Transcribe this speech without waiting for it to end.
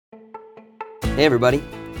Hey everybody,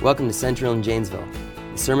 welcome to Central in Janesville,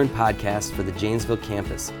 the sermon podcast for the Janesville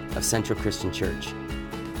campus of Central Christian Church.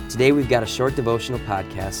 Today we've got a short devotional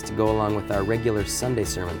podcast to go along with our regular Sunday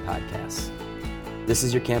sermon podcasts. This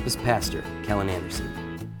is your campus pastor, Kellen Anderson.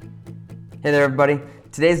 Hey there everybody.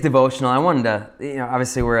 Today's devotional, I wanted to,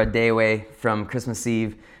 obviously we're a day away from Christmas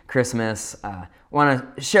Eve, Christmas.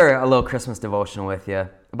 Want to share a little Christmas devotional with you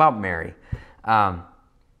about Mary. Have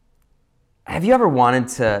you ever wanted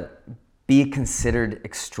to be considered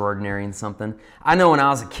extraordinary in something? I know when I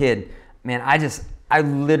was a kid, man, I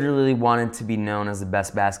literally wanted to be known as the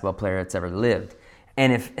best basketball player that's ever lived.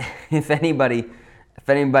 And if anybody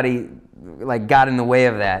like got in the way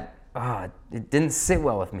of that, it didn't sit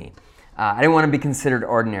well with me. I didn't want to be considered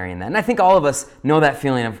ordinary in that. And I think all of us know that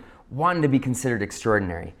feeling of wanting to be considered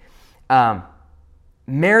extraordinary.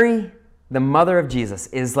 Mary, the mother of Jesus,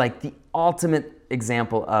 is like the ultimate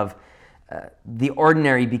example of the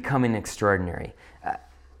ordinary becoming extraordinary.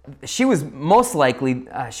 She was most likely,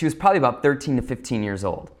 she was probably about 13 to 15 years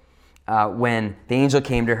old when the angel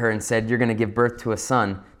came to her and said, "You're going to give birth to a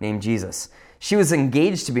son named Jesus." She was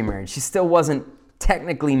engaged to be married. She still wasn't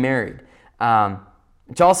technically married,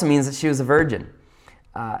 which also means that she was a virgin.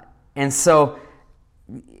 And so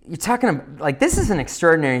you're talking about, like, this is an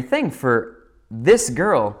extraordinary thing for this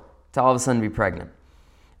girl to all of a sudden be pregnant.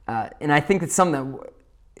 And I think it's something that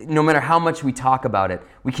no matter how much we talk about it,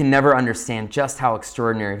 we can never understand just how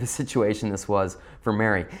extraordinary the situation this was for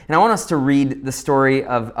Mary. And I want us to read the story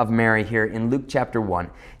of Mary here in Luke chapter 1.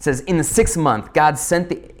 It says, "In the 6th month, God sent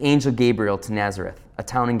the angel Gabriel to Nazareth, a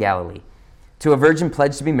town in Galilee, to a virgin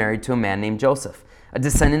pledged to be married to a man named Joseph, a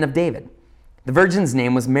descendant of David. The virgin's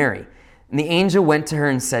name was Mary. And the angel went to her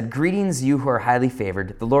and said, 'Greetings, you who are highly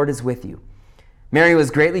favored. The Lord is with you.' Mary was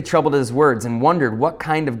greatly troubled at his words and wondered what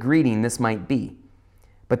kind of greeting this might be.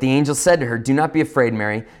 But the angel said to her, 'Do not be afraid,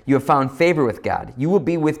 Mary. You have found favor with God. You will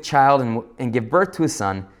be with child and give birth to a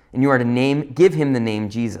son, and you are to give him the name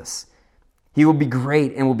Jesus. He will be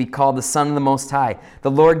great and will be called the Son of the Most High. The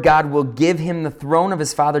Lord God will give him the throne of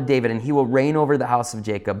his father David, and he will reign over the house of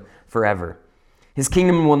Jacob forever. His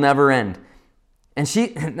kingdom will never end.' And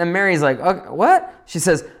Mary's like, what? She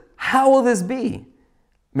says, 'How will this be?'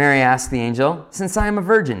 Mary asked the angel, 'Since I am a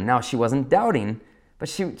virgin.' Now she wasn't doubting, but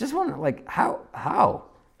she just wanted, like, how?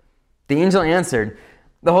 The angel answered,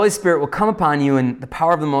 'The Holy Spirit will come upon you, and the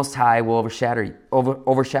power of the Most High will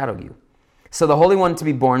overshadow you. So the Holy One to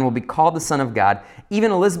be born will be called the Son of God.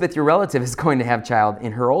 Even Elizabeth, your relative, is going to have child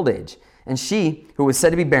in her old age. And she, who was said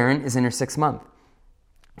to be barren, is in her 6th month.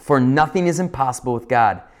 For nothing is impossible with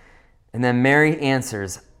God.' And then Mary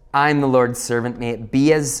answers, 'I am the Lord's servant. May it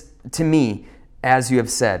be to me as you have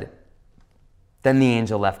said.' Then the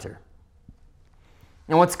angel left her."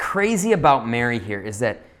 And what's crazy about Mary here is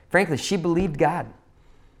that, frankly, she believed God.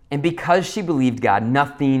 And because she believed God,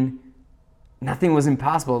 nothing was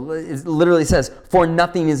impossible. It literally says, "For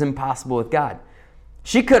nothing is impossible with God."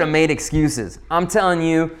 She could have made excuses. I'm telling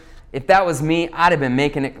you, if that was me, I'd have been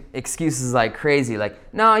making excuses like crazy. Like,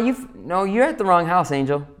 no, you're at the wrong house,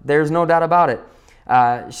 angel. There's no doubt about it.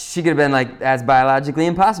 She could have been like, "That's biologically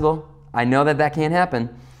impossible. I know that can't happen."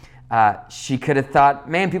 She could have thought,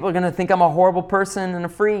 "Man, people are going to think I'm a horrible person and a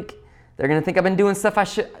freak. They're going to think I've been doing stuff I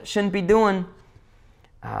shouldn't be doing."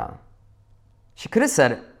 She could have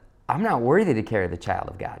said, "I'm not worthy to carry the child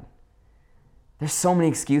of God." There's so many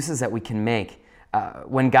excuses that we can make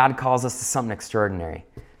when God calls us to something extraordinary.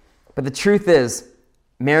 But the truth is,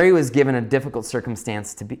 Mary was given a difficult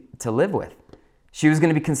circumstance to live with. She was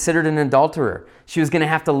going to be considered an adulterer. She was going to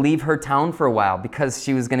have to leave her town for a while because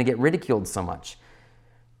she was going to get ridiculed so much.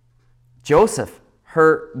 Joseph,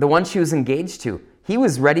 the one she was engaged to, he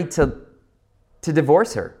was ready to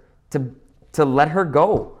divorce her, to let her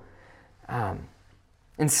go.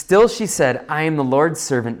 And still she said, "I am the Lord's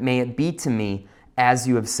servant. May it be to me as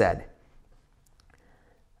you have said."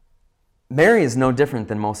 Mary is no different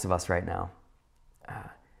than most of us right now.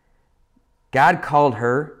 God called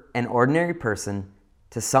her, an ordinary person,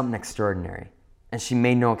 to something extraordinary, and she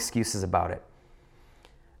made no excuses about it.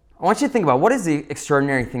 I want you to think about, what is the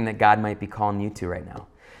extraordinary thing that God might be calling you to right now?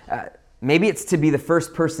 Maybe it's to be the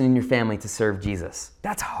first person in your family to serve Jesus.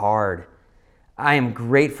 That's hard. I am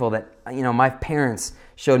grateful that, my parents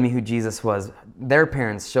showed me who Jesus was. Their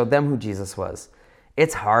parents showed them who Jesus was.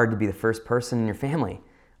 It's hard to be the first person in your family.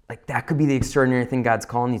 Like, that could be the extraordinary thing God's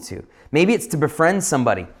calling you to. Maybe it's to befriend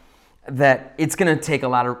somebody that it's going to take a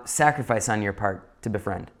lot of sacrifice on your part to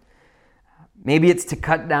befriend. Maybe it's to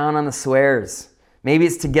cut down on the swears. Maybe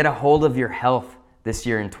it's to get a hold of your health this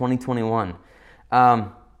year in 2021.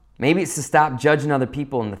 Maybe it's to stop judging other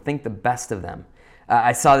people and to think the best of them.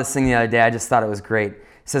 I saw this thing the other day. I just thought it was great.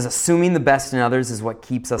 says, assuming the best in others is what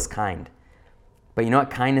keeps us kind. But you know what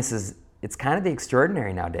kindness is? It's kind of the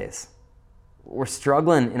extraordinary nowadays. We're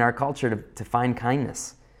struggling in our culture to find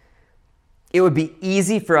kindness. It would be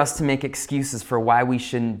easy for us to make excuses for why we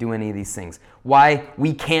shouldn't do any of these things, why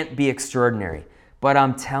we can't be extraordinary. But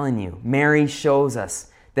I'm telling you, Mary shows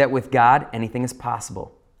us that with God, anything is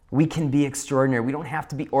possible. We can be extraordinary. We don't have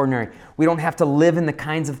to be ordinary. We don't have to live in the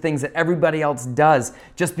kinds of things that everybody else does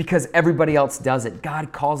just because everybody else does it.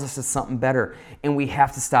 God calls us to something better, and we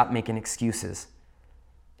have to stop making excuses.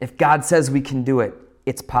 If God says we can do it,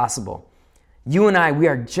 it's possible. You and I, we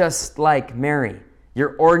are just like Mary.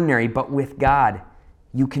 You're ordinary, but with God,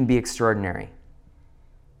 you can be extraordinary.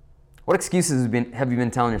 What excuses have you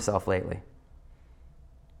been telling yourself lately?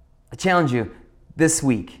 I challenge you this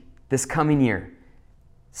week, this coming year,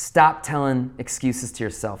 stop telling excuses to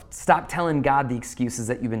yourself. Stop telling God the excuses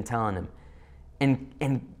that you've been telling him.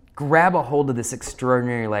 And grab a hold of this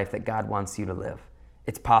extraordinary life that God wants you to live.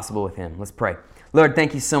 It's possible with him. Let's pray. Lord,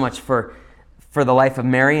 thank you so much for the life of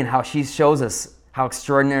Mary and how she shows us how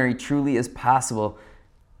extraordinary truly is possible.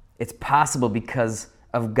 It's possible because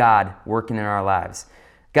of God working in our lives.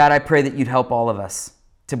 God, I pray that you'd help all of us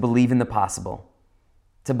to believe in the possible,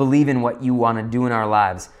 to believe in what you want to do in our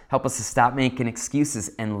lives. Help us to stop making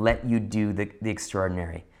excuses and let you do the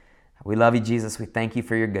extraordinary. We love you, Jesus. We thank you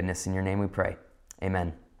for your goodness. In your name we pray.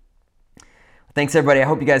 Amen. Thanks, everybody. I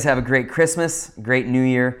hope you guys have a great Christmas, great New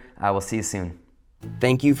Year. We'll see you soon.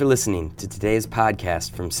 Thank you for listening to today's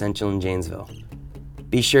podcast from Central and Janesville.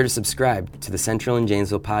 Be sure to subscribe to the Central and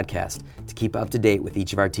Janesville podcast to keep up to date with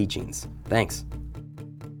each of our teachings. Thanks.